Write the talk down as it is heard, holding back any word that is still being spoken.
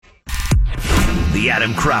The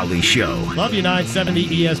Adam Crowley Show. Love you, 970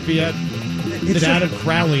 ESPN. It's Adam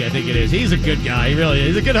Crowley, I think it is. He's a good guy. He really is.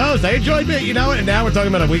 He's a good host. I enjoyed it, and now we're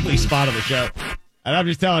talking about a weekly spot on the show. And I'm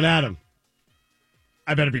just telling Adam,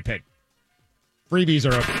 I better be paid. Freebies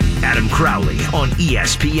are open. Adam Crowley on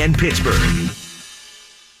ESPN Pittsburgh.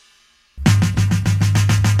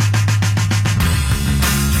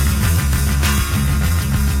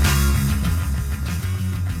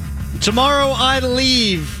 Tomorrow I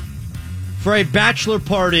leave for a bachelor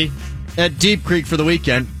party at Deep Creek for the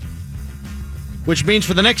weekend, which means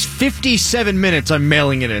for the next 57 minutes I'm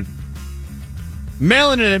mailing it in.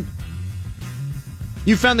 Mailing it in.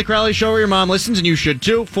 You found the Crowley Show where your mom listens, and you should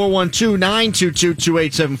too.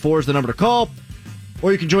 412-922-2874 is the number to call.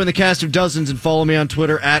 Or you can join the cast of dozens and follow me on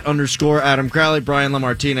Twitter @_Adam Crowley. Brian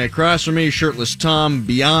Lamartine across from me, Shirtless Tom,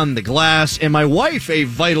 Beyond the Glass, and my wife, a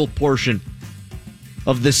vital portion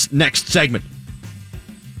of this next segment.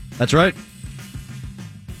 That's right.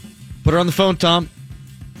 Put her on the phone, Tom.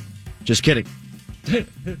 Just kidding.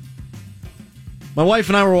 My wife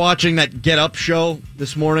and I were watching that Get Up show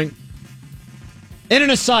this morning. And an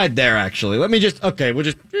aside there, actually. We'll just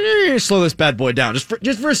slow this bad boy down.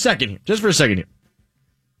 Just for a second here.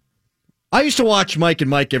 I used to watch Mike and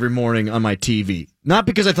Mike every morning on my TV. Not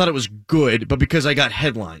because I thought it was good, but because I got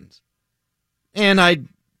headlines. And I'd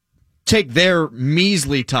take their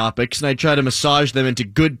measly topics and I try to massage them into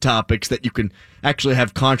good topics that you can actually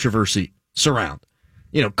have controversy surround.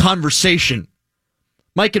 Conversation.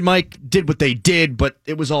 Mike and Mike did what they did, but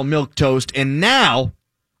it was all milquetoast. And now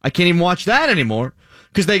I can't even watch that anymore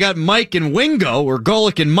because they got Mike and Wingo or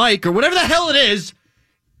Golic and Mike or whatever the hell it is.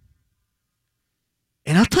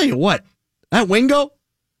 And I'll tell you what, that Wingo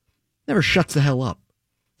never shuts the hell up.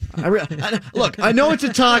 Look, I know it's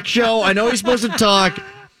a talk show. I know he's supposed to talk.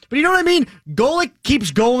 But you know what I mean? Golic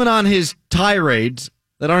keeps going on his tirades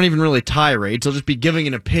that aren't even really tirades. He'll just be giving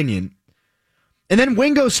an opinion. And then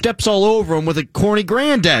Wingo steps all over him with a corny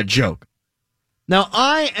granddad joke. Now,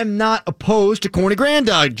 I am not opposed to corny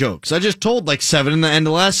granddad jokes. I just told like 7 in the end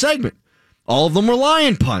of the last segment. All of them were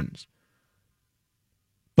lion puns.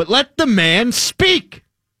 But let the man speak.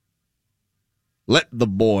 Let the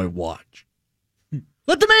boy watch.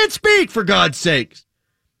 Let the man speak, for God's sakes.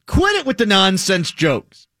 Quit it with the nonsense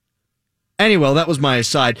jokes. Anyway, that was my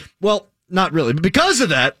aside. Well, not really. But because of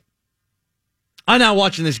that, I'm now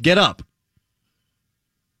watching this Get Up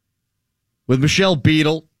with Michelle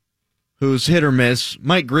Beadle, who's hit or miss,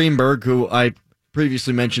 Mike Greenberg, who I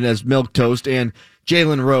previously mentioned as milquetoast, and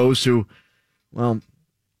Jalen Rose, who, well,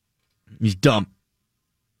 he's dumb.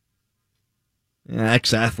 Yeah,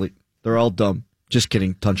 ex-athlete. They're all dumb. Just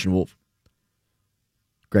kidding, Tunch and Wolf.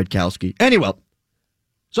 Gredkowski. Anyway,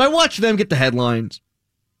 so I watch them get the headlines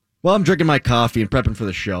while I'm drinking my coffee and prepping for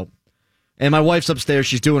the show. And my wife's upstairs,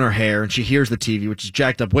 she's doing her hair, and she hears the TV, which is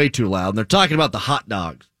jacked up way too loud, and they're talking about the hot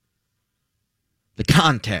dogs. The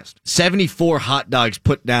contest. 74 hot dogs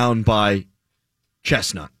put down by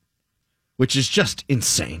Chestnut, which is just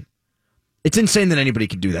insane. It's insane that anybody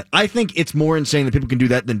can do that. I think it's more insane that people can do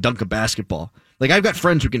that than dunk a basketball. Like, I've got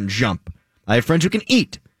friends who can jump. I have friends who can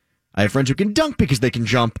eat. I have friends who can dunk because they can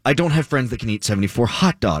jump. I don't have friends that can eat 74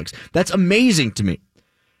 hot dogs. That's amazing to me.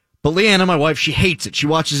 But Leanna, my wife, she hates it. She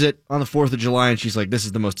watches it on the 4th of July, and she's like, this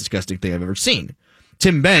is the most disgusting thing I've ever seen.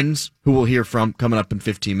 Tim Benz, who we'll hear from coming up in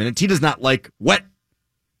 15 minutes, he does not like wet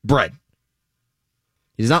bread.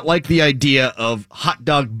 He does not like the idea of hot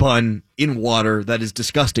dog bun in water. That is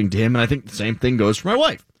disgusting to him, and I think the same thing goes for my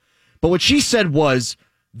wife. But what she said was,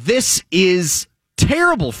 this is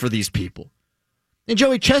terrible for these people. And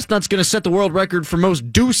Joey Chestnut's going to set the world record for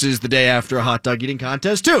most deuces the day after a hot dog eating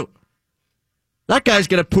contest, too. That guy's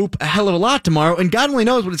going to poop a hell of a lot tomorrow, and God only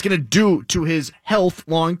knows what it's going to do to his health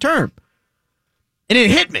long term. And it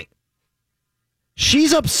hit me.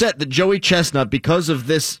 She's upset that Joey Chestnut, because of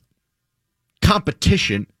this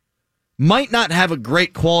competition, might not have a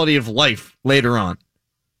great quality of life later on.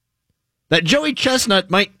 That Joey Chestnut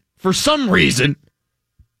might, for some reason,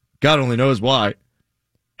 God only knows why,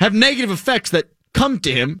 have negative effects that come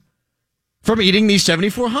to him from eating these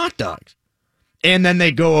 74 hot dogs. And then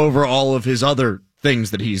they go over all of his other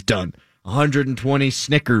things that he's done. 120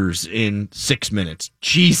 Snickers in 6 minutes.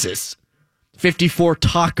 Jesus. 54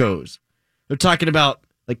 tacos. They're talking about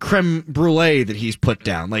like creme brulee that he's put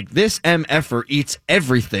down. Like, this MFer eats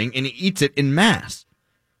everything, and he eats it in mass.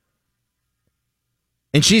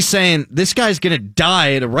 And she's saying this guy's going to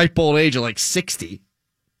die at a ripe old age of like 60,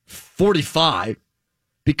 45,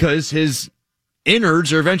 because his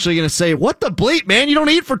innards are eventually going to say, what the bleep, man? You don't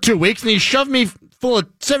eat for 2 weeks, and you shoved me full of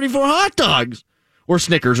 74 hot dogs, or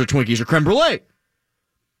Snickers, or Twinkies, or creme brulee.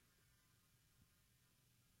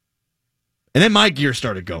 And then my gear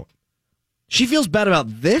started going. She feels bad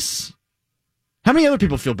about this? How many other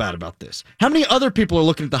people feel bad about this? How many other people are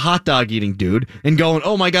looking at the hot dog eating dude and going,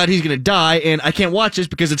 oh my God, he's going to die, and I can't watch this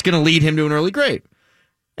because it's going to lead him to an early grave?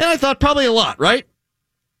 And I thought probably a lot, right?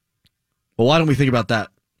 Well, why don't we think about that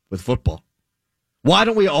with football? Why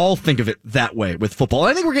don't we all think of it that way with football?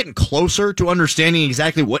 I think we're getting closer to understanding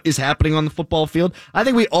exactly what is happening on the football field. I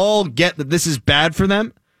think we all get that this is bad for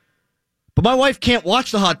them. But my wife can't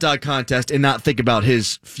watch the hot dog contest and not think about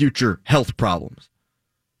his future health problems.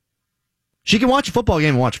 She can watch a football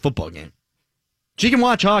game and watch a football game. She can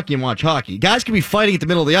watch hockey and watch hockey. Guys can be fighting at the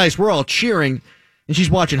middle of the ice. We're all cheering, and she's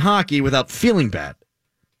watching hockey without feeling bad.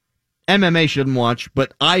 MMA she doesn't watch,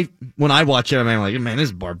 but when I watch MMA, I'm like, man, this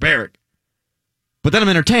is barbaric. But then I'm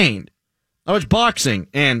entertained. I watch boxing,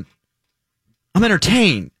 and I'm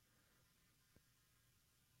entertained.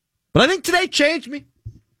 But I think today changed me.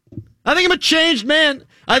 I think I'm a changed man.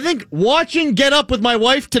 I think watching Get Up with my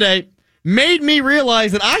wife today made me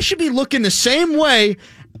realize that I should be looking the same way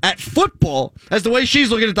at football as the way she's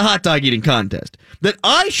looking at the hot dog eating contest. That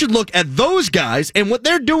I should look at those guys and what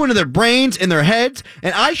they're doing to their brains and their heads,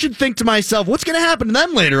 and I should think to myself, what's going to happen to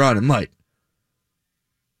them later on in life?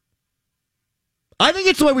 I think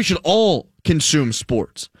it's the way we should all consume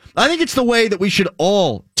sports. I think it's the way that we should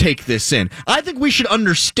all take this in. I think we should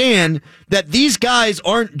understand that these guys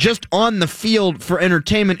aren't just on the field for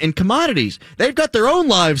entertainment and commodities. They've got their own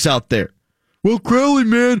lives out there. Well, Crowley,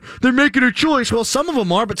 man, they're making a choice. Well, some of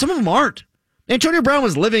them are, but some of them aren't. Antonio Brown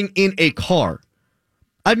was living in a car.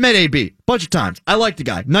 I've met AB a bunch of times. I like the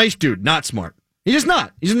guy. Nice dude, not smart. He's just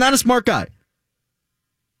not. He's not a smart guy.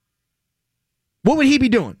 What would he be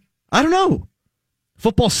doing? I don't know.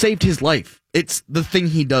 Football saved his life. It's the thing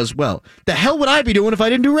he does well. The hell would I be doing if I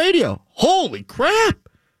didn't do radio? Holy crap.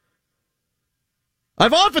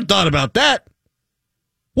 I've often thought about that.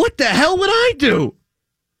 What the hell would I do?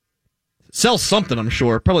 Sell something, I'm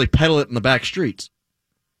sure. Probably peddle it in the back streets.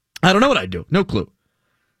 I don't know what I'd do. No clue.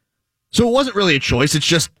 So it wasn't really a choice. It's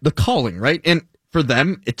just the calling, right? And for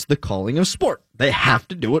them, it's the calling of sport. They have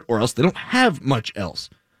to do it or else they don't have much else.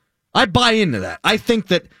 I buy into that. I think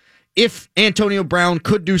that if Antonio Brown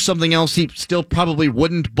could do something else, he still probably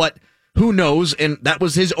wouldn't, but who knows? And that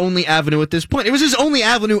was his only avenue at this point. It was his only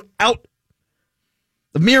avenue out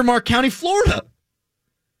of Miramar County, Florida.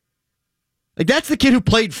 Like, that's the kid who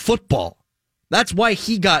played football. That's why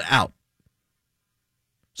he got out.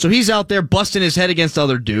 So he's out there busting his head against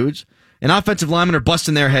other dudes, and offensive linemen are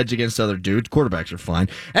busting their heads against other dudes. Quarterbacks are fine.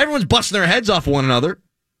 Everyone's busting their heads off one another.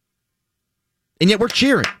 And yet we're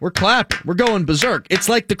cheering, we're clapping, we're going berserk. It's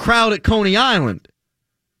like the crowd at Coney Island.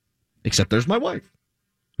 Except there's my wife,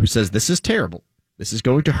 who says this is terrible. This is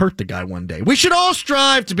going to hurt the guy one day. We should all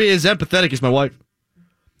strive to be as empathetic as my wife.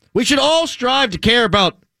 We should all strive to care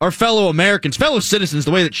about our fellow Americans, fellow citizens,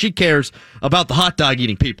 the way that she cares about the hot dog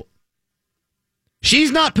eating people.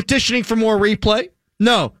 She's not petitioning for more replay.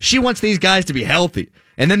 No, she wants these guys to be healthy.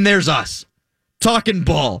 And then there's us, talking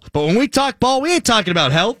ball. But when we talk ball, we ain't talking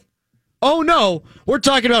about health. Oh, no, we're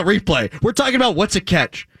talking about replay. We're talking about what's a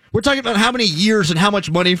catch. We're talking about how many years and how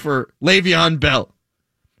much money for Le'Veon Bell.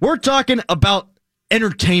 We're talking about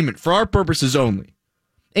entertainment for our purposes only.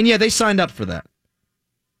 And yeah, they signed up for that.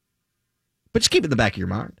 But just keep it in the back of your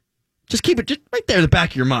mind. Just keep it just right there in the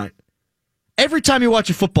back of your mind. Every time you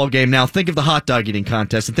watch a football game now, think of the hot dog eating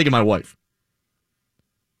contest and think of my wife.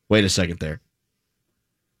 Wait a second there.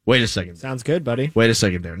 Wait a second. Sounds good, buddy. Wait a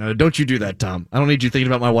second there. No, don't you do that, Tom. I don't need you thinking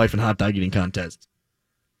about my wife and hot dog eating contests.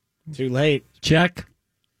 Too late. Check.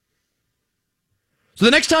 So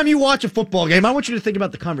the next time you watch a football game, I want you to think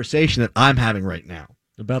about the conversation that I'm having right now.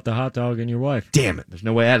 About the hot dog and your wife. Damn it. There's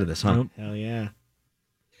no way out of this, huh? Nope. Hell yeah.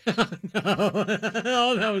 No.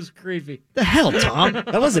 Oh, that was creepy. The hell, Tom?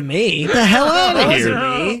 That wasn't me. Get the hell out of That here.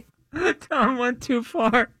 wasn't me. Tom went too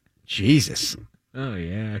far. Jesus. Oh,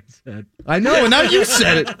 yeah, I said. I know, and now you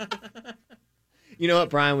said it. You know what,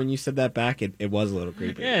 Brian? When you said that back, it was a little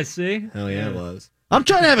creepy. Yeah, see? Hell yeah, it was. I'm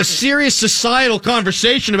trying to have a serious societal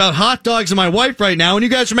conversation about hot dogs and my wife right now, and you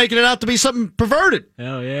guys are making it out to be something perverted.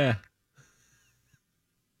 Hell yeah.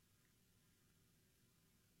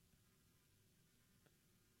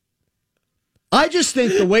 I just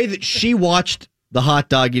think the way that she watched the hot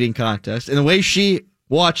dog eating contest and the way she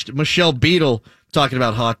watched Michelle Beadle talking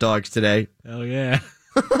about hot dogs today. Hell yeah.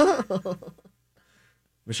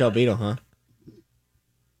 Michelle Beadle, huh?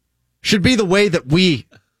 Should be the way that we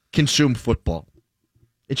consume football.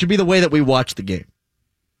 It should be the way that we watch the game.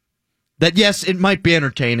 That, yes, it might be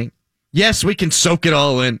entertaining. Yes, we can soak it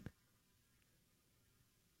all in.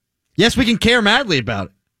 Yes, we can care madly about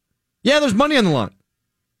it. Yeah, there's money on the line.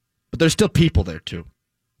 But there's still people there, too.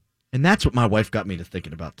 And that's what my wife got me to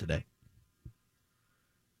thinking about today.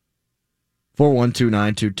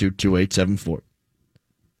 412-922-2874.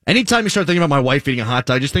 Anytime you start thinking about my wife eating a hot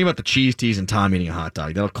dog, just think about the cheese teas and Tom eating a hot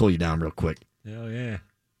dog. That'll cool you down real quick. Hell yeah.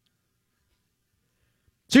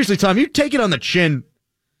 Seriously, Tom, you take it on the chin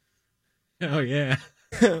Oh yeah.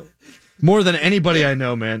 more than anybody I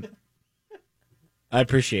know, man. I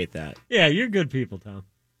appreciate that. Yeah, you're good people, Tom.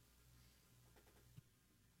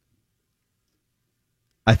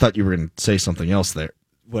 I thought you were going to say something else there.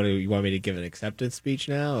 What do you want me to give an acceptance speech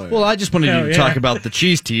now? Or? Well, I just wanted you Hell to yeah. talk about the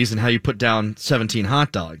cheese teas and how you put down 17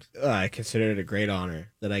 hot dogs. I consider it a great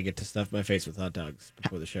honor that I get to stuff my face with hot dogs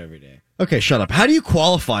before the show every day. Okay, shut up. How do you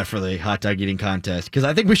qualify for the hot dog eating contest? Because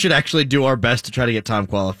I think we should actually do our best to try to get Tom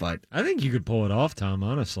qualified. I think you could pull it off, Tom,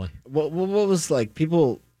 honestly. What was like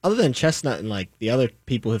people other than Chestnut and like the other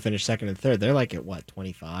people who finished second and third? They're like at what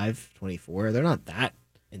 25, 24? They're not that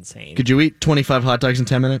insane. Could you eat 25 hot dogs in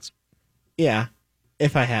 10 minutes? Yeah,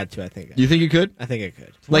 if I had to, I think. Do you think you could? I think I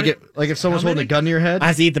could. Like if someone's How holding many? a gun to your head? I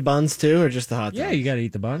have to eat the buns too, or just the hot dogs? Yeah, you got to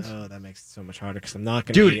eat the buns. Oh, that makes it so much harder because I'm not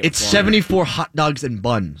going to. Dude, eat it it's with water. 74 hot dogs and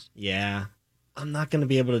buns. Yeah, I'm not going to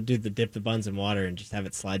be able to do the dip the buns in water and just have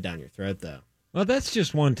it slide down your throat though. Well, that's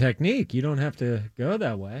just one technique. You don't have to go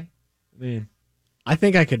that way. I mean, I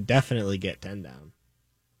think I could definitely get 10 down.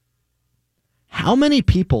 How many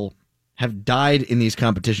people have died in these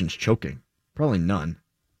competitions choking? Probably none.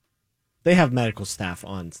 They have medical staff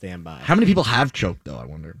on standby. How many people have choked, though, I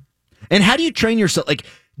wonder? And how do you train yourself? Like,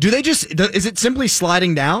 is it simply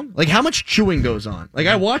sliding down? Like, how much chewing goes on? Like,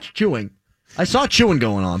 I watched chewing. I saw chewing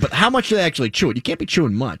going on, but how much do they actually chew it? You can't be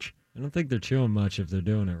chewing much. I don't think they're chewing much if they're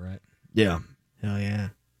doing it right. Yeah. Hell yeah.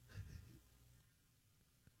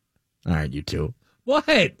 All right, you two. What?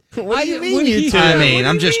 What do you mean, you two? I What mean, do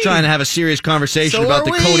I'm you just mean? trying to have a serious conversation So about are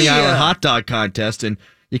the we. Coney Island hot dog contest, and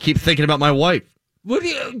you keep thinking about my wife. What do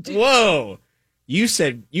you? Whoa! You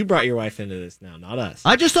said you brought your wife into this now, not us.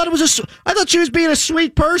 I just thought it was I thought she was being a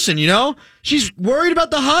sweet person, you know? She's worried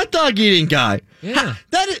about the hot dog eating guy. Yeah.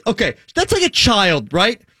 That is, okay, that's like a child,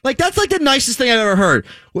 right? Like, that's like the nicest thing I've ever heard.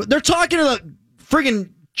 They're talking to the friggin'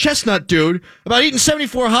 Chestnut dude about eating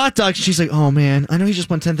 74 hot dogs. And she's like, oh man, I know he just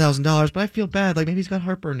won $10,000, but I feel bad. Like, maybe he's got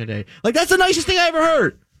heartburn today. Like, that's the nicest thing I ever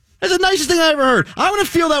heard. That's the nicest thing I ever heard. I want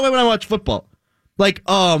to feel that way when I watch football. Like,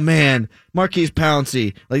 oh man, Marquise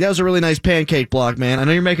Pouncey. Like, that was a really nice pancake block, man. I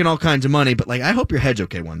know you're making all kinds of money, but like, I hope your head's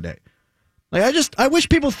okay one day. Like, I wish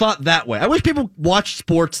people thought that way. I wish people watched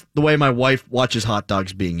sports the way my wife watches hot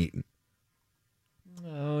dogs being eaten.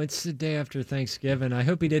 Oh, it's the day after Thanksgiving. I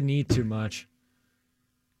hope he didn't eat too much.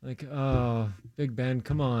 Like, oh, Big Ben,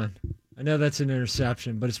 come on. I know that's an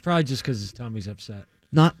interception, but it's probably just because his tummy's upset.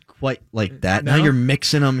 Not quite like that. No? Now you're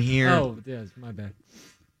mixing them here. Oh, yeah, my bad.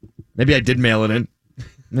 Maybe I did mail it in.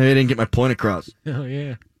 Maybe I didn't get my point across. Oh,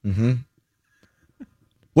 yeah.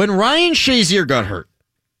 When Ryan Shazier got hurt,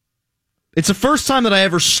 it's the first time that I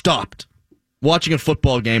ever stopped watching a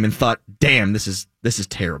football game and thought, damn, this is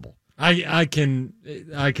terrible. I can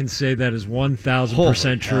say that is 1,000%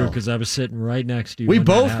 Holy true hell. because I was sitting right next to you. We when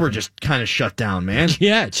that both were happened. just kind of shut down, man.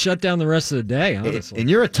 Yeah, it shut down the rest of the day, honestly. And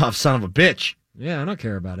you're a tough son of a bitch. Yeah, I don't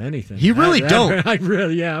care about anything. You really don't. I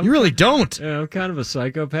really, yeah. You really don't. I'm kind of a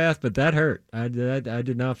psychopath, but that hurt. I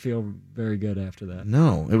did not feel very good after that.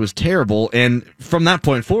 No, it was terrible. And from that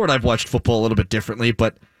point forward, I've watched football a little bit differently,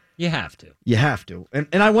 but You have to. you have to. And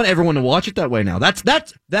I want everyone to watch it that way now. That's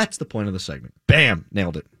the point of the segment. Bam,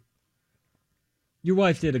 nailed it. Your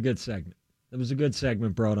wife did a good segment. It was a good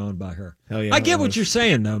segment brought on by her. Hell yeah, I get it what was. you're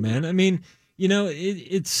saying, though, man. I mean, you know,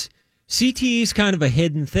 it's CTE is kind of a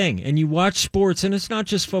hidden thing, and you watch sports, and it's not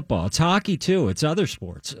just football; it's hockey too. It's other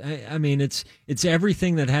sports. I mean, it's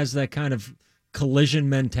everything that has that kind of collision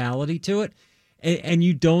mentality to it, and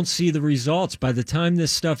you don't see the results. By the time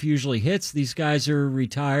this stuff usually hits, these guys are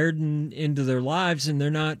retired and into their lives, and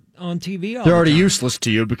they're not on TV all They're the already time. useless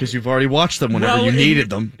to you because you've already watched them whenever Well, you and-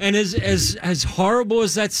 needed them. And as horrible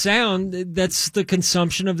as that sound, that's the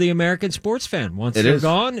consumption of the American sports fan. Once It they're is.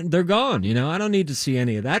 gone, they're gone. You know, I don't need to see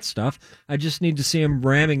any of that stuff. I just need to see them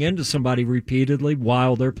ramming into somebody repeatedly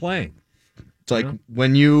while they're playing. It's like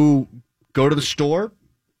when you go to the store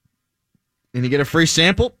and you get a free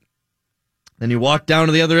sample, then you walk down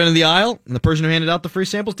to the other end of the aisle, and the person who handed out the free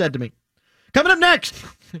sample's dead to me. Coming up next,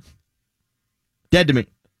 dead to me.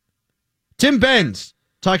 Tim Benz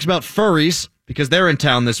talks about furries because they're in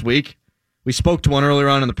town this week. We spoke to one earlier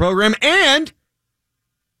on in the program, and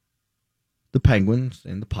the Penguins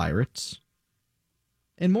and the Pirates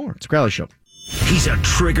and more. It's a Crowley Show. He's a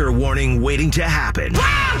trigger warning waiting to happen. This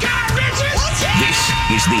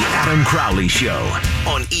is the Adam Crowley Show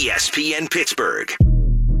on ESPN Pittsburgh.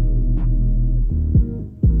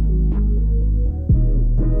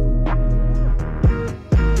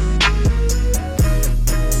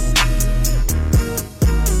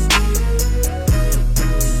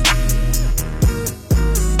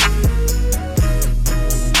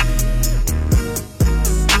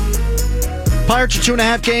 Pirates are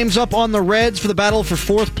 2.5 games up on the Reds for the battle for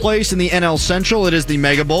 4th place in the NL Central. It is the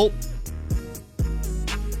Mega Bowl.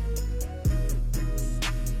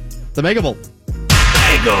 The Mega Bowl.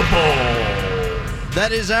 Mega Bowl.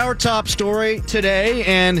 That is our top story today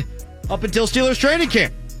and up until Steelers training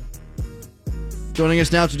camp. Joining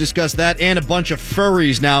us now to discuss that and a bunch of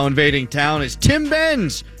furries now invading town is Tim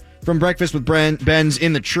Benz from Breakfast with Benz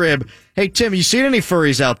in the Trib. Hey, Tim, you seen any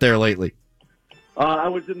furries out there lately? I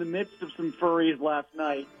was in the midst of some furries last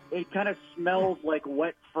night. It kind of smells like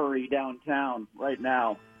wet furry downtown right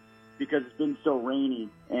now because it's been so rainy.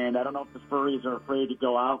 And I don't know if the furries are afraid to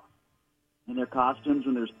go out in their costumes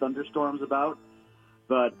when there's thunderstorms about.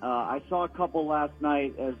 But I saw a couple last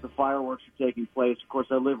night as the fireworks are taking place. Of course,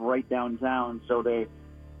 I live right downtown, so they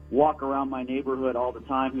walk around my neighborhood all the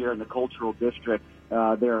time here in the Cultural District.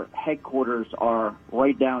 Their headquarters are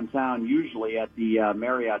right downtown, usually at the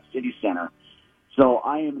Marriott City Center. So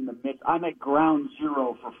I am in the midst. I'm at ground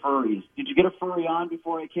zero for furries. Did you get a furry on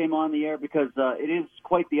before I came on the air? Because it is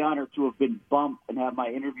quite the honor to have been bumped and have my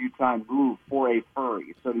interview time moved for a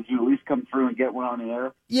furry. So did you at least come through and get one on the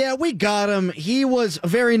air? Yeah, we got him. He was a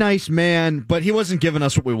very nice man, but he wasn't giving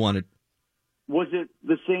us what we wanted. Was it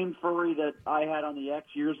the same furry that I had on the X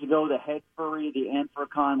years ago, the head furry, the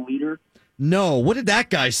Anthrocon leader? No. What did that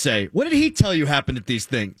guy say? What did he tell you happened at these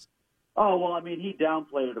things? Oh, well, I mean, he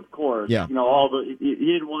downplayed it, of course. Yeah. You know, he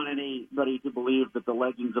didn't want anybody to believe that the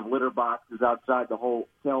legends of litter boxes outside the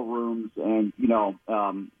hotel rooms and, you know,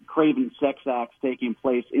 craven sex acts taking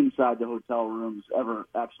place inside the hotel rooms ever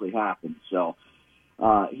actually happened. So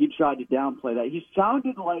he tried to downplay that. He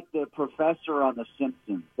sounded like the professor on The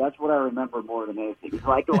Simpsons. That's what I remember more than anything. He's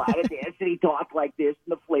like, a lot of this, and he talked like this,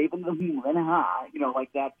 and the flavor and the humor, and you know,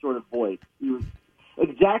 like that sort of voice. He was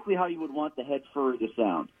exactly how you would want the head furry to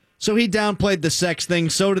sound. So he downplayed the sex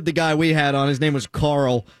thing. So did the guy we had on. His name was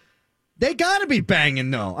Carl. They got to be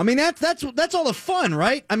banging, though. I mean, that's all the fun,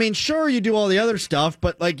 right? I mean, sure, you do all the other stuff,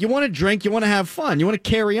 but, like, you want to drink, you want to have fun, you want to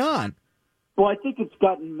carry on. Well, I think it's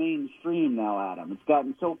gotten mainstream now, Adam. It's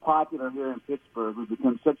gotten so popular here in Pittsburgh. We've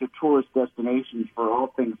become such a tourist destination for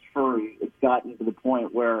all things furry. It's gotten to the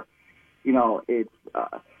point where, you know,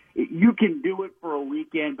 you can do it for a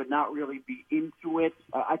weekend but not really be into it.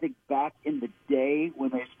 I think back in the day when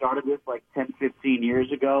they started this like 10, 15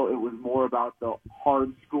 years ago, it was more about the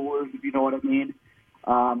hard schoolers, if you know what I mean.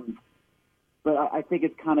 But I think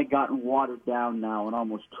it's kind of gotten watered down now and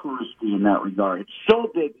almost touristy in that regard. It's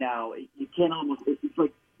so big now, you can't almost, it's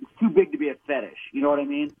like, it's too big to be a fetish. You know what I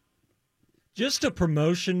mean? Just a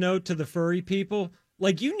promotion note to the furry people.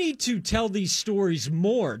 Like, you need to tell these stories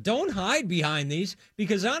more. Don't hide behind these,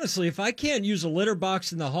 because honestly, if I can't use a litter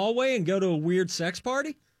box in the hallway and go to a weird sex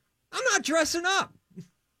party, I'm not dressing up.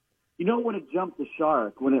 You know when it jumped the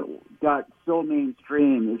shark, when it got so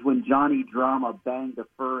mainstream, is when Johnny Drama banged a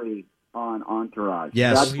furry on Entourage.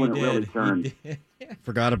 Yes. That's when it really turned.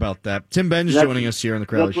 Forgot about that. Tim Ben's joining us here on the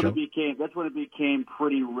Crowley Show. That's when it became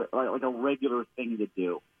pretty like a regular thing to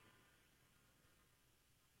do.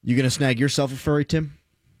 You going to snag yourself a furry, Tim?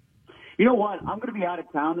 You know what? I'm going to be out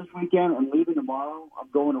of town this weekend. I'm leaving tomorrow. I'm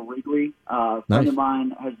going to Wrigley. A friend of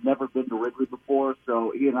mine has never been to Wrigley before,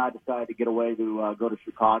 so he and I decided to get away to go to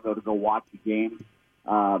Chicago to go watch the game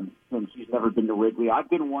since he's never been to Wrigley. I've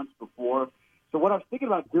been once before. So what I was thinking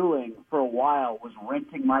about doing for a while was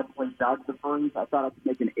renting my place out to the furries. I thought I could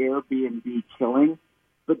make an Airbnb killing.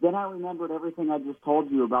 But then I remembered everything I just told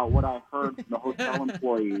you about what I heard from the hotel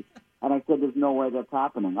employees. And I said, there's no way that's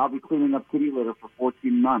happening. I'll be cleaning up kitty litter for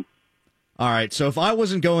 14 months. All right, so if I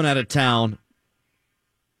wasn't going out of town,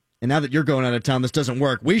 and now that you're going out of town, this doesn't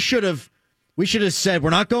work. We should have said we're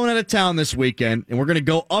not going out of town this weekend, and we're going to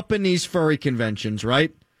go up in these furry conventions,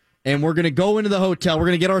 right? And we're going to go into the hotel. We're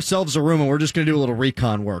going to get ourselves a room, and we're just going to do a little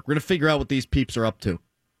recon work. We're going to figure out what these peeps are up to.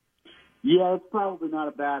 Yeah, it's probably not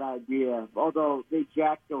a bad idea, although they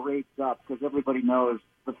jacked the rates up because everybody knows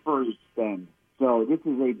the furries spend. So this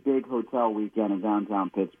is a big hotel weekend in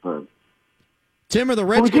downtown Pittsburgh. Tim, are the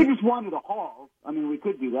Reds... We could just wander the halls. I mean, we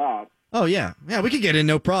could do that. Oh, yeah. Yeah, we could get in,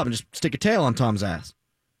 no problem. Just stick a tail on Tom's ass.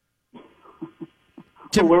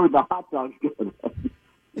 Tim, where would the hot dogs go?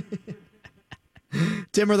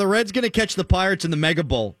 Tim, are the Reds going to catch the Pirates in the Mega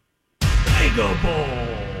Bowl? Mega Bowl.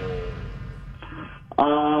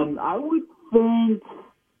 I would think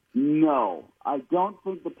no. I don't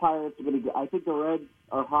think the Pirates are going to. I think the Reds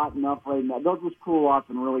are hot enough right now. They'll just cool off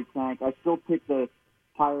and really tank. I still pick the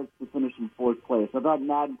Pirates to finish in fourth place. I thought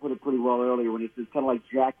Madden put it pretty well earlier when he says kind of like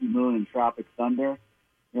Jackie Moon and Tropic Thunder.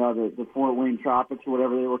 You know, the Fort Wayne Tropics or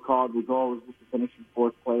whatever they were called. The goal was just to finish in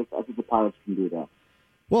fourth place. I think the Pirates can do that.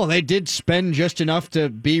 Well, they did spend just enough to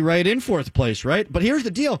be right in fourth place, right? But here's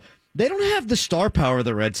the deal. they don't have the star power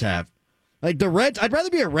the Reds have. Like the Reds, I'd rather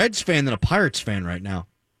be a Reds fan than a Pirates fan right now.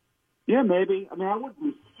 Yeah, maybe. I mean, I wouldn't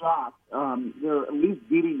be shocked. They're at least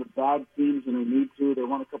beating the bad teams when they need to. They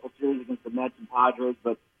won a couple series against the Mets and Padres,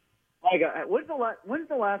 but like, when's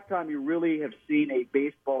the last time you really have seen a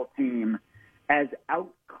baseball team as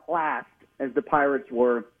outclassed as the Pirates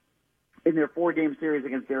were in their 4-game series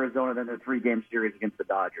against Arizona than their 3-game series against the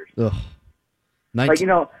Dodgers? Ugh. Like,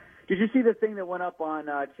 did you see the thing that went up on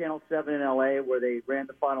Channel 7 in L.A. where they ran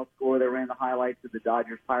the final score, they ran the highlights of the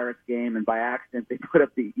Dodgers-Pirates game, and by accident they put up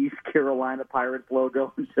the East Carolina Pirates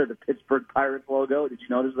logo instead of the Pittsburgh Pirates logo? Did you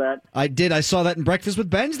notice that? I did. I saw that in Breakfast with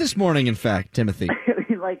Ben's this morning, in fact, Timothy.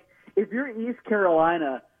 Like, if you're East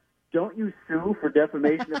Carolina, don't you sue for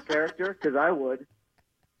defamation of character? Because I would.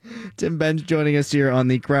 Tim Ben's joining us here on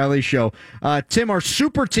the Crowley Show. Tim, are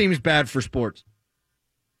super teams bad for sports?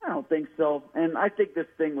 I don't think so. And I think this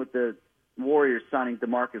thing with the Warriors signing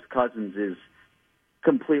DeMarcus Cousins is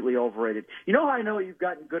completely overrated. You know how I know you've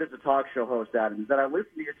gotten good as a talk show host, Adam, is that I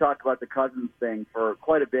listened to you talk about the Cousins thing for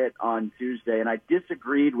quite a bit on Tuesday, and I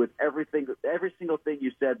disagreed with every single thing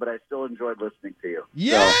you said, but I still enjoyed listening to you.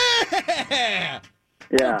 Yeah!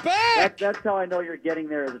 So, yeah, that's how I know you're getting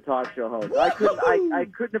there as a talk show host. I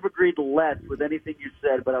couldn't have agreed less with anything you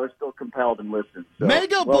said, but I was still compelled and listened. So,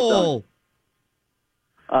 Mega Bowl!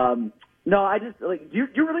 No, I just do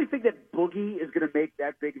you really think that Boogie is going to make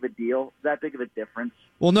that big of a deal, that big of a difference?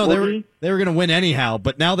 Well, no, Boogie? they were going to win anyhow,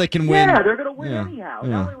 but now they can win. Yeah, they're going to win anyhow. Yeah.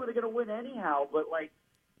 Not only were they going to win anyhow, but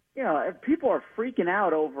if people are freaking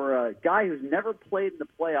out over a guy who's never played in the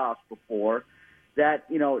playoffs before,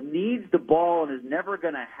 that needs the ball and is never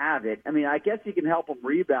going to have it. I mean, I guess you can help him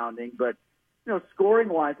rebounding, but scoring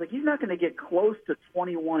wise, he's not going to get close to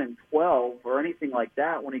 21 and 12 or anything like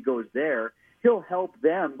that when he goes there. He'll help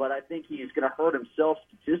them, but I think he's going to hurt himself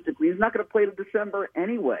statistically. He's not going to play to December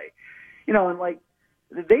anyway.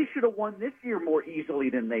 They should have won this year more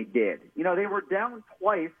easily than they did. They were down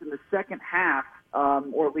twice in the second half,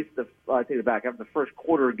 or at least I take it back, after the first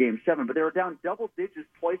quarter of Game 7, but they were down double digits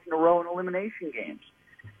twice in a row in elimination games.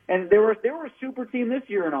 And they were a super team this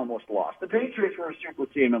year and almost lost. The Patriots were a super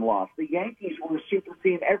team and lost. The Yankees were a super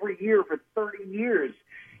team every year for 30 years,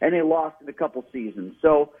 and they lost in a couple seasons.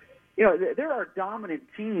 So, there are dominant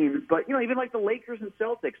teams, but, even like the Lakers and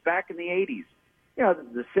Celtics back in the 80s,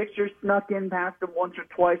 the Sixers snuck in past them once or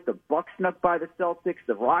twice. The Bucks snuck by the Celtics.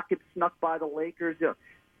 The Rockets snuck by the Lakers.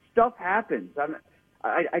 Stuff happens.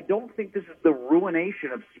 I don't think this is the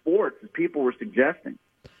ruination of sports as people were suggesting.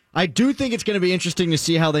 I do think it's going to be interesting to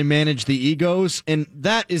see how they manage the egos, and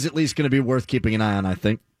that is at least going to be worth keeping an eye on, I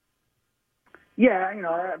think. Yeah,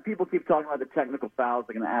 people keep talking about the technical fouls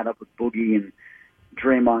they're going to add up with Boogie and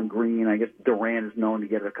Draymond Green. I guess Durant is known to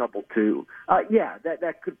get a couple too. Yeah,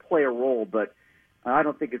 that could play a role, but I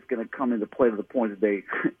don't think it's going to come into play to the point that they,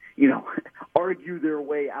 argue their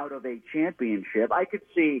way out of a championship. I could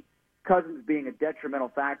see Cousins being a detrimental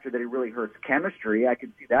factor that he really hurts chemistry. I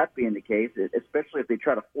could see that being the case, especially if they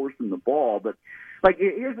try to force him the ball. But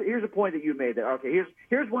here's a point that you made that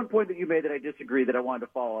here's one point that you made that I disagree that I wanted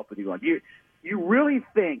to follow up with you on. You really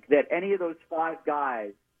think that any of those 5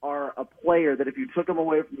 guys are a player that if you took them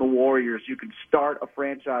away from the Warriors, you could start a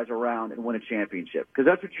franchise around and win a championship? Because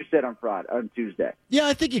that's what you said on Tuesday. Yeah,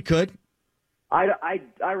 I think you could. I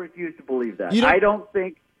refuse to believe that.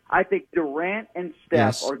 I think Durant and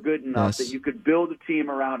Steph are good enough that you could build a team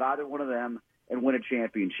around either one of them and win a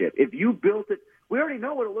championship. If you built it, we already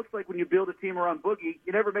know what it looks like when you build a team around Boogie.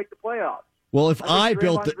 You never make the playoffs. Well, if I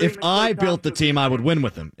built the team, I would win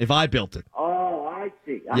with him. If I built it. Oh, I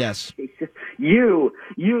see. Yes. You,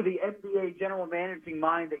 the NBA general managing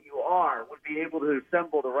mind that you are, would be able to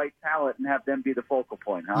assemble the right talent and have them be the focal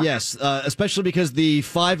point, huh? Yes, especially because the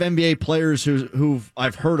 5 NBA players who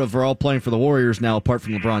I've heard of are all playing for the Warriors now, apart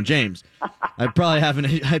from LeBron James. I'd probably have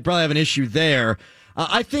an issue there.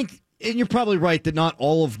 I think, and you're probably right that not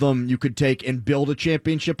all of them you could take and build a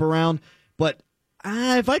championship around. But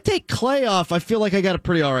if I take Klay off, I feel like I got a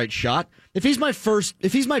pretty all right shot. If he's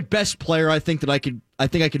my best player, I think I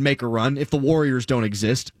could make a run if the Warriors don't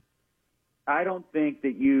exist. I don't think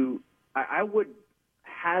that I would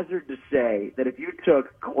hazard to say that if you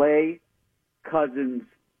took Klay, Cousins,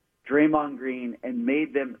 Draymond Green, and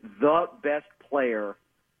made them the best player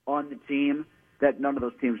on the team, that none of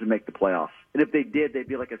those teams would make the playoffs. And if they did, they'd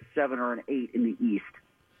be like a 7 or an 8 in the East.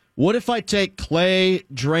 What if I take Klay,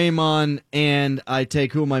 Draymond, and I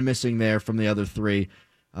take, who am I missing there from the other 3?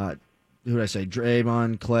 Who did I say?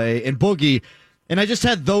 Draymond, Klay, and Boogie. And I just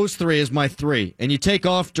had those 3 as my 3. And you take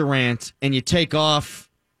off Durant, and you take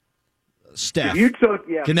off Steph. If you took,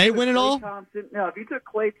 Can they win it all? If you took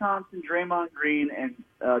Klay Thompson, Draymond Green, and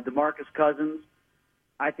DeMarcus Cousins,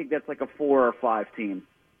 I think that's like a 4 or 5 team.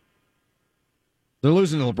 They're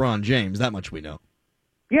losing to LeBron James. That much we know.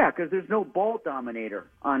 Yeah, because there's no ball dominator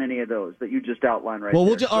on any of those that you just outlined right Well,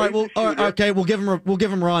 there. all right. Okay. We'll give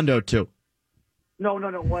him Rondo too. No.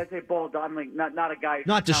 When I say ball dominating, not a guy who's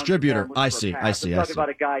Not distributor. I see. I'm talking about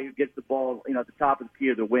a guy who gets the ball, at the top of the key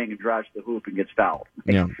of the wing and drives the hoop and gets fouled.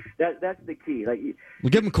 Yeah. That's the key.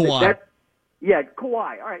 We'll give him Kawhi. Yeah,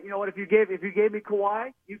 Kawhi. All right, you know what? If you gave me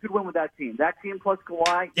Kawhi, you could win with that team. That team plus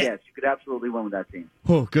Kawhi, yes, you could absolutely win with that team.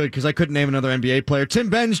 Oh, good, because I couldn't name another NBA player.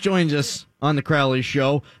 Tim Benz joins us on the Crowley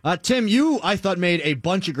Show. Tim, I thought, made a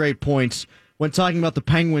bunch of great points when talking about the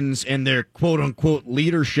Penguins and their quote-unquote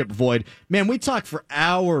leadership void. Man, we talked for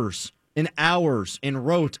hours and hours and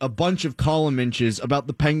wrote a bunch of column inches about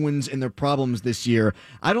the Penguins and their problems this year.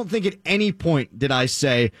 I don't think at any point did I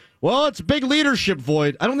say, well, it's a big leadership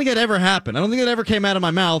void. I don't think it ever happened. I don't think it ever came out of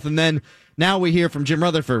my mouth. And then now we hear from Jim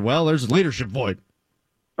Rutherford, well, there's a leadership void.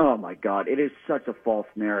 Oh, my God. It is such a false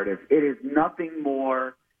narrative. It is nothing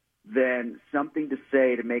more than something to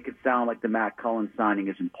say to make it sound like the Matt Cullen signing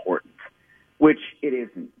is important, which it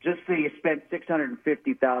isn't. Just say you spent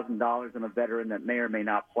 $650,000 on a veteran that may or may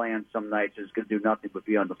not play on some nights is going to do nothing but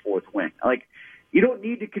be on the fourth wing. You don't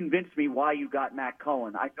need to convince me why you got Matt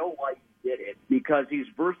Cullen. I know why you did it, because he's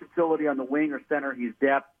versatility on the wing or center, he's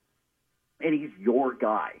depth, and he's your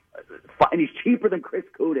guy. And he's cheaper than Chris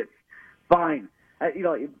Kuditz. Fine.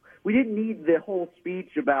 We didn't need the whole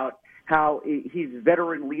speech about how he's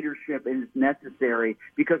veteran leadership is necessary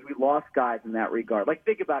because we lost guys in that regard.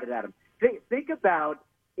 Think about it, Adam. Think about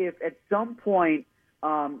if at some point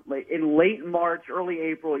in late March, early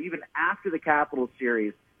April, even after the Capitals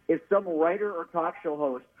series, if some writer or talk show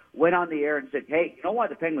host went on the air and said, hey, you know why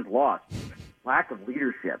the Penguins lost? Lack of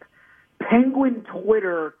leadership. Penguin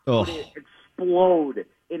Twitter would explode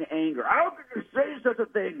in anger. How could you say such a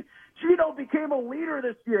thing? Gino became a leader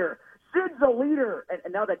this year. Sid's a leader.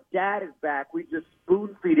 And now that Dad is back, we just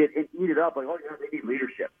spoon-feed it and eat it up. They need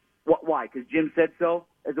leadership. Why? Because Jim said so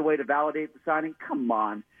as a way to validate the signing? Come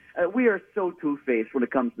on. We are so two-faced when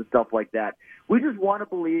it comes to stuff like that. We just want to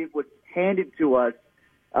believe what's handed to us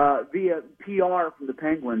via PR from the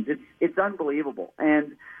Penguins. It's unbelievable.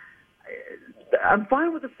 And I'm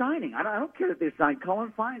fine with the signing. I don't care that they signed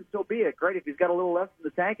Cullen. Fine, so be it. Great. If he's got a little left in the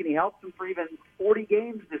tank and he helps them for even 40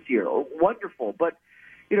 games this year, wonderful. But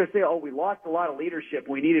say, we lost a lot of leadership,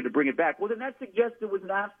 we needed to bring it back. Well, then that suggests it was an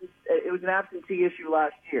absentee issue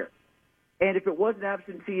last year. And if it was an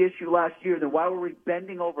absentee issue last year, then why were we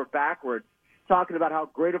bending over backwards talking about how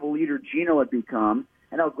great of a leader Gino had become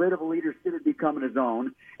and how great of a leader Sid had become in his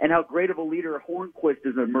own and how great of a leader Hornquist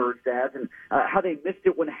has emerged as and how they missed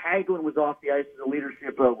it when Hagelin was off the ice in a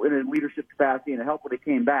leadership capacity and to help when they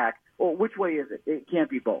came back? Well, which way is it? It can't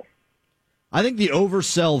be both. I think the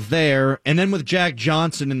oversell there, and then with Jack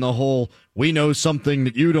Johnson and the whole, we know something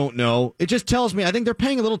that you don't know, it just tells me I think they're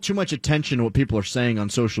paying a little too much attention to what people are saying on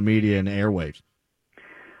social media and airwaves.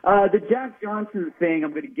 The Jack Johnson thing, I'm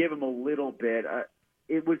going to give him a little bit.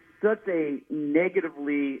 It was such a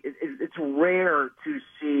negatively, it's rare to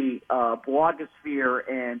see blogosphere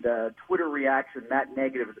and Twitter reaction that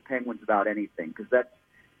negative at the Penguins about anything, because that's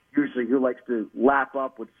usually who likes to lap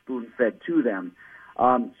up what's spoon-fed to them.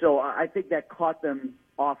 So I think that caught them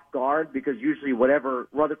off guard because usually whatever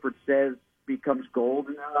Rutherford says becomes gold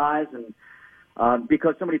in their eyes. And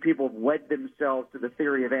because so many people have wed themselves to the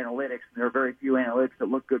theory of analytics, and there are very few analytics that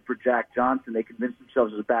look good for Jack Johnson, they convince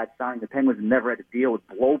themselves it was a bad signing. The Penguins have never had to deal with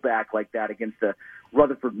blowback like that against a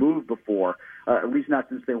Rutherford move before, at least not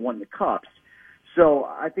since they won the Cups. So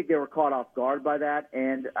I think they were caught off guard by that.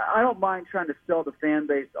 And I don't mind trying to sell the fan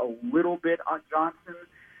base a little bit on Johnson,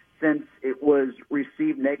 since it was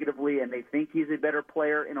received negatively and they think he's a better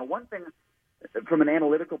player. One thing from an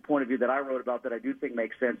analytical point of view that I wrote about that I do think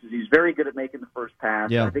makes sense is he's very good at making the first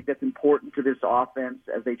pass. Yeah. I think that's important to this offense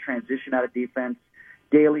as they transition out of defense.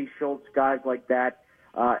 Daly, Schultz, guys like that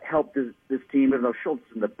help this team, even though Schultz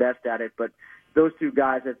isn't the best at it. But those two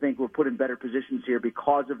guys, I think, were put in better positions here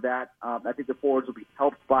because of that. I think the forwards will be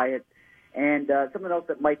helped by it. And something else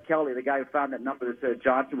that Mike Kelly, the guy who found that number that said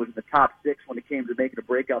Johnson was in the top 6 when it came to making a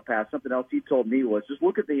breakout pass, something else he told me was just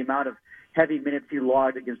look at the amount of heavy minutes he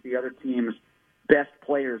logged against the other team's best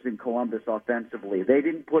players in Columbus offensively. They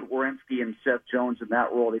didn't put Werenski and Seth Jones in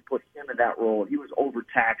that role. They put him in that role, and he was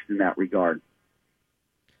overtaxed in that regard.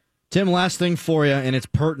 Tim, last thing for you, and it's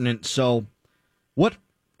pertinent. So what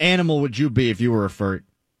animal would you be if you were a furry?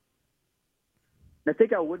 I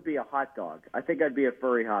think I would be a hot dog. I think I'd be a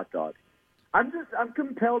furry hot dog. I'm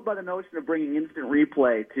compelled by the notion of bringing instant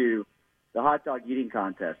replay to the hot dog eating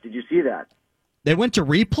contest. Did you see that? They went to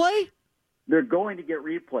replay? They're going to get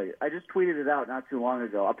replay. I just tweeted it out not too long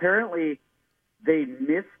ago. Apparently, they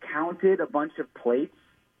miscounted a bunch of plates.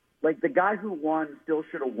 Like, the guy who won still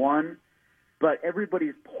should have won, but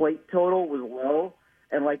everybody's plate total was low,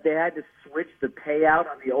 and, like, they had to switch the payout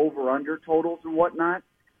on the over-under totals and whatnot.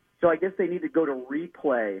 So I guess they need to go to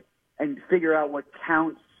replay and figure out what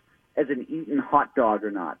counts as an eaten hot dog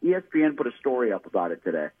or not. ESPN put a story up about it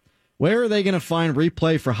today. Where are they going to find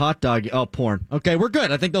replay for hot dog? Oh, porn. Okay, we're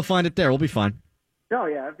good. I think they'll find it there. We'll be fine. Oh,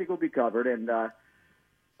 yeah, I think we'll be covered. And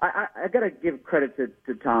I got to give credit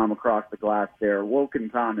to Tom across the glass there. Woken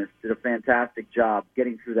Thomas did a fantastic job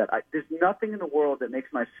getting through that. There's nothing in the world that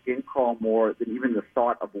makes my skin crawl more than even the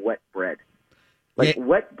thought of wet bread. Like,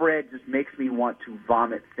 wet bread just makes me want to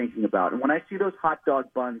vomit thinking about it. And when I see those hot dog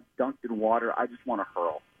buns dunked in water, I just want to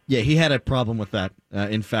hurl. Yeah, he had a problem with that,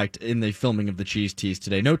 in fact, in the filming of the Cheese Tease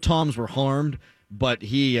today. No Toms were harmed, but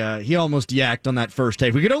he almost yacked on that first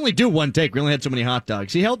take. We could only do one take. We only had so many hot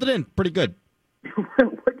dogs. He held it in pretty good.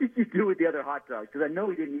 What did you do with the other hot dogs? Because I know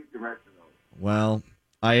he didn't eat the rest of those. Well,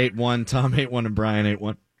 I ate one, Tom ate one, and Brian ate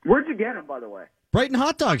one. Where'd you get them, by the way? Brighton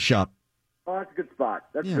Hot Dog Shop. Oh, that's a good spot.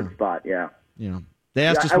 That's a good spot, yeah. You know, they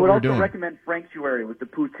asked us what what we were were doing. I would also recommend Franctuary with the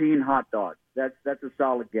poutine hot dog. That's a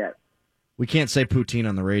solid get. We can't say poutine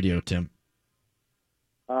on the radio, Tim.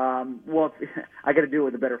 Well, I got to do it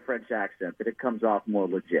with a better French accent, but it comes off more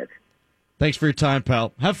legit. Thanks for your time,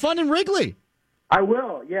 pal. Have fun in Wrigley. I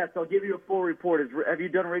will, yes. I'll give you a full report. Have you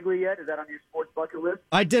done Wrigley yet? Is that on your sports bucket list?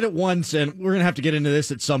 I did it once, and we're going to have to get into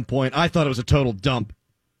this at some point. I thought it was a total dump.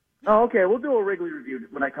 Oh, okay. We'll do a Wrigley review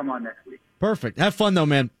when I come on next week. Perfect. Have fun, though,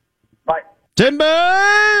 man. Bye. Tim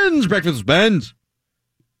Benz! Breakfast with Benz.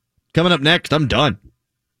 Coming up next, I'm done.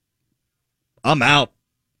 I'm out.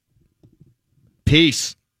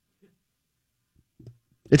 Peace.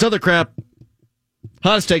 It's other crap.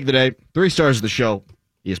 Hottest take of the day. 3 stars of the show.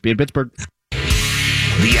 ESPN Pittsburgh.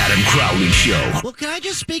 The Adam Crowley Show. Well, can I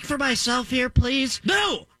just speak for myself here, please?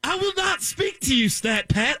 No, I will not speak to you, Stat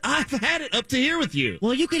Pat. I've had it up to here with you.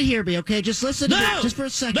 Well, you can hear me, okay? Just listen to me just for a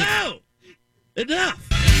second. No! Enough!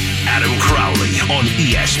 Adam Crowley on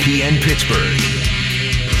ESPN Pittsburgh.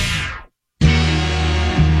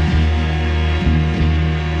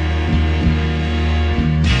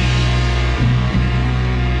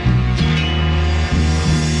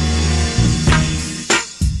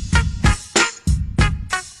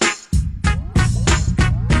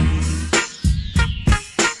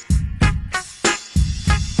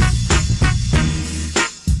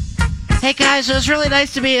 Hey, guys, it was really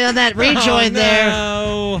nice to be on that rejoin there.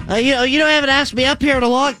 You haven't asked me up here in a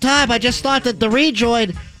long time. I just thought that the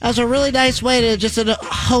rejoin was a really nice way to just an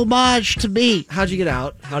homage to me. How'd you get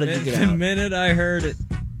out? How did you get out? The minute I heard it.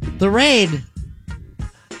 The rain.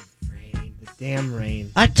 Rain. The damn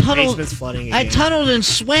rain. I tunneled. Basement's flooding I again. tunneled and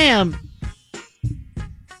swam.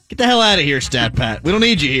 Get the hell out of here, Stat Pat. We don't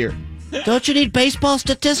need you here. Don't you need baseball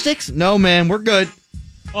statistics? No, man. We're good.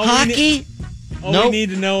 Hockey? All we need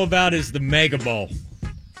to know about is the Mega Bowl.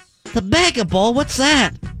 The Mega Bowl? What's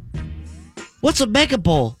that? What's a Mega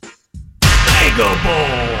Bowl? Mega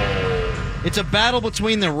Bowl. It's a battle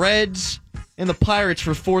between the Reds and the Pirates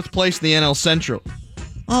for 4th place in the NL Central.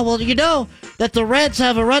 Oh, well, you know that the Reds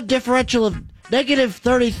have a run differential of negative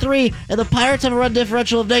 33, and the Pirates have a run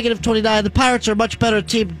differential of negative 29. The Pirates are a much better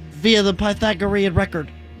team via the Pythagorean record.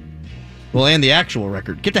 Well, and the actual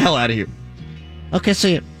record. Get the hell out of here. Okay,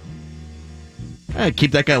 see you.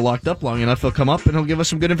 Keep that guy locked up long enough, he'll come up and he'll give us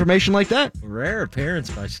some good information like that. Rare appearance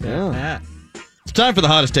by Stat Pat. It's time for the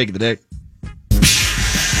hottest take of the day.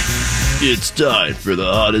 It's time for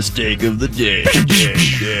the hottest take of the day.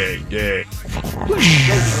 Day.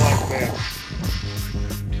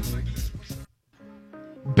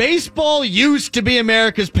 Baseball used to be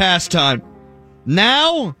America's pastime.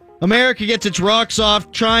 Now, America gets its rocks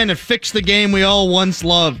off trying to fix the game we all once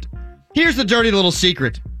loved. Here's the dirty little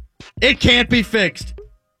secret. It can't be fixed.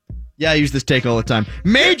 Yeah, I use this take all the time.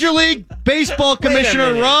 Major League Baseball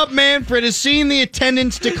Commissioner Rob Manfred has seen the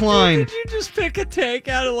attendance decline. Did you just pick a take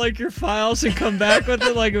out of like your files and come back with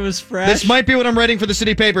it like it was fresh? This might be what I'm writing for the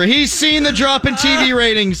city paper. He's seen the drop in TV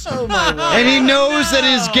ratings. And he knows that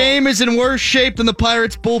his game is in worse shape than the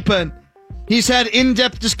Pirates' bullpen. He's had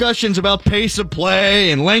in-depth discussions about pace of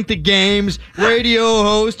play and length of games. Radio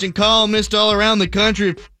hosts and columnists all around the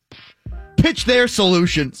country pitch their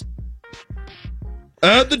solutions.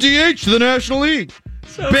 Add the DH to the National League.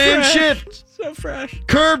 So Ban fresh. shifts. So fresh.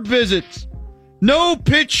 Curb visits. No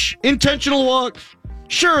pitch intentional walks.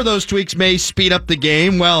 Sure, those tweaks may speed up the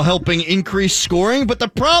game while helping increase scoring, but the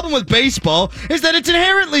problem with baseball is that it's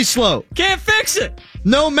inherently slow. Can't fix it.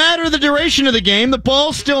 No matter the duration of the game, the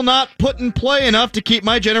ball's still not put in play enough to keep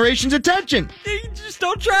my generation's attention. You just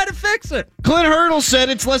don't try to fix it. Clint Hurdle said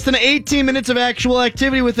it's less than 18 minutes of actual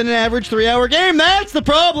activity within an average 3-hour game. That's the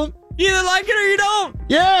problem. You either like it or you don't.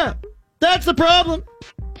 Yeah, that's the problem.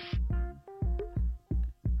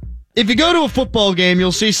 If you go to a football game,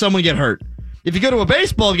 you'll see someone get hurt. If you go to a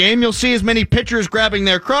baseball game, you'll see as many pitchers grabbing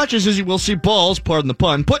their crotches as you will see balls, pardon the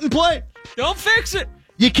pun, put in play. Don't fix it.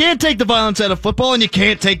 You can't take the violence out of football, and you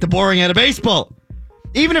can't take the boring out of baseball.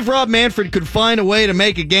 Even if Rob Manfred could find a way to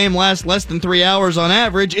make a game last less than 3 hours on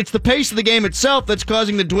average, it's the pace of the game itself that's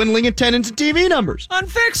causing the dwindling attendance and TV numbers.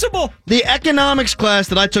 Unfixable. The economics class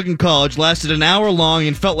that I took in college lasted an hour long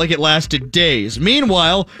and felt like it lasted days.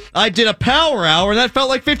 Meanwhile, I did a power hour, and that felt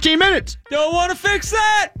like 15 minutes. Don't want to fix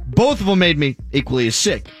that. Both of them made me equally as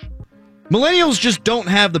sick. Millennials just don't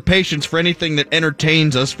have the patience for anything that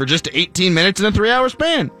entertains us for just 18 minutes in a 3-hour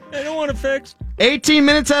span. They don't want to fix. 18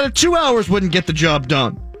 minutes out of 2 hours wouldn't get the job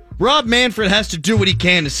done. Rob Manfred has to do what he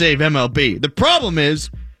can to save MLB. The problem is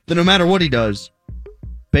that no matter what he does,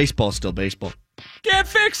 baseball's still baseball. Can't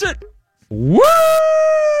fix it. Woo!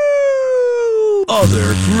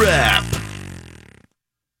 Other crap.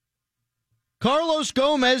 Carlos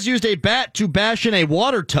Gomez used a bat to bash in a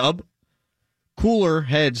water tub. Cooler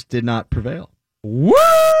heads did not prevail. Woo!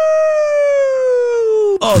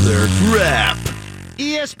 Other crap.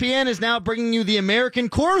 ESPN is now bringing you the American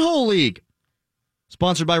Cornhole League,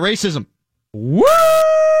 sponsored by racism. Woo!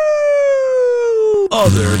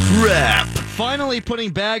 Other crap. Finally, putting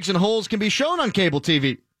bags in holes can be shown on cable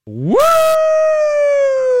TV. Woo!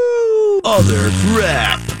 Other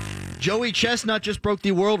crap. Joey Chestnut just broke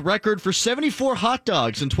the world record for 74 hot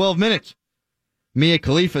dogs in 12 minutes. Mia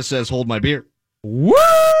Khalifa says, hold my beer. Woo!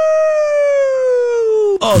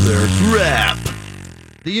 Other crap.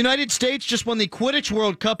 The United States just won the Quidditch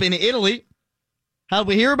World Cup in Italy. How'd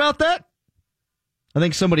we hear about that? I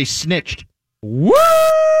think somebody snitched. Woo!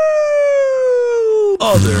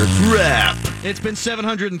 Other crap. It's been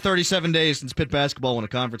 737 days since Pitt basketball won a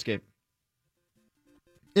conference game.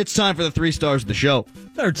 It's time for the 3 stars of the show.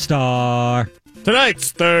 Third star.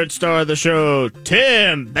 Tonight's third star of the show,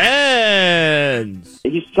 Tim Benz.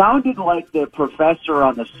 He sounded like the professor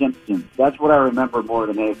on The Simpsons. That's what I remember more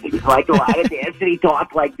than anything. He's like a lot of this, and he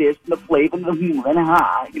talked like this, and the flavor and the humor, and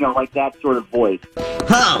like that sort of voice.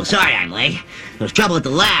 Oh, sorry I'm late. There was trouble at the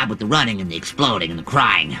lab with the running and the exploding and the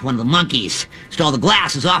crying. One of the monkeys stole the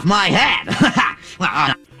glasses off my head.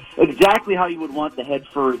 Exactly how you would want the head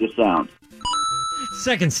furry to sound.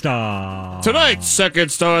 Second star. Tonight's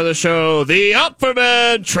second star of the show, the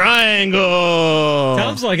Upperman Triangle.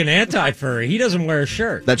 Tom's like an anti-furry. He doesn't wear a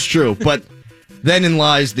shirt. That's true, but then in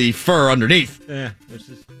lies the fur underneath. Yeah, which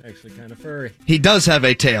is actually kind of furry. He does have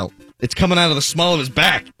a tail. It's coming out of the small of his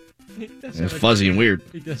back. It's fuzzy and weird.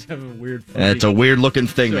 He does have a weird fuzzy. It's a weird-looking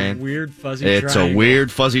thing, It's man. a weird fuzzy It's triangle. a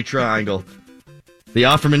weird fuzzy triangle. The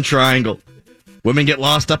Offerman Triangle. Women get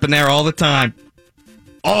lost up in there all the time.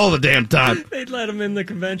 All the damn time. They'd let him in the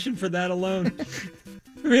convention for that alone.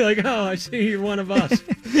 Be like, oh, I see you're one of us.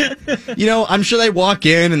 You know, I'm sure they walk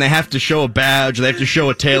in and they have to show a badge or they have to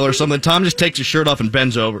show a tail or something. Tom just takes his shirt off and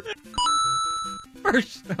bends over.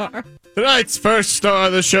 First star. Tonight's first star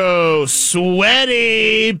of the show,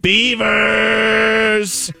 Sweaty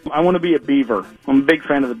Beavers. I want to be a beaver. I'm a big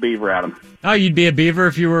fan of the beaver, Adam. Oh, you'd be a beaver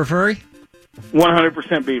if you were a furry?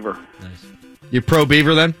 100% beaver. Nice. You pro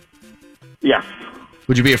beaver then? Yes.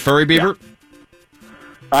 Would you be a furry beaver? Yeah.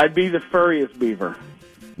 I'd be the furriest beaver.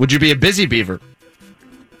 Would you be a busy beaver?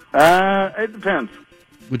 It depends.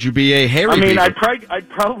 Would you be a hairy beaver? I'd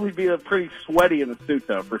probably be pretty sweaty in the suit,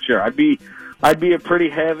 though, for sure. I'd be a pretty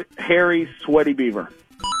hairy, sweaty beaver.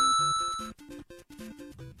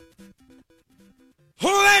 Who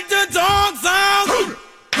let the dogs out?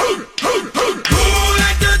 Who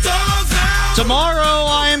let the dogs out? Tomorrow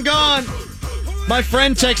I am gone. My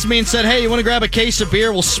friend texted me and said, hey, you want to grab a case of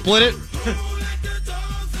beer? We'll split it.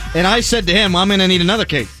 And I said to him, I'm going to need another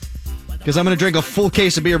case. Because I'm going to drink a full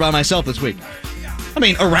case of beer by myself this week. I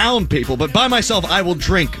mean, around people, but by myself, I will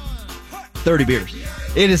drink 30 beers.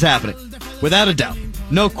 It is happening. Without a doubt.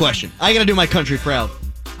 No question. I got to do my country proud.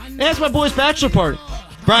 And that's my boy's bachelor party.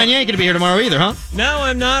 Brian, you ain't going to be here tomorrow either, huh? No,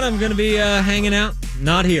 I'm not. I'm going to be hanging out.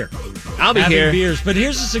 Not here. I'll be having here. beers. But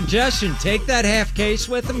here's a suggestion. Take that half case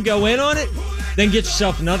with them. Go in on it. Then get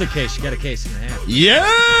yourself another case. You got a case and a half.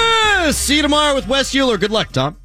 Yes! See you tomorrow with Wes Euler. Good luck, Tom.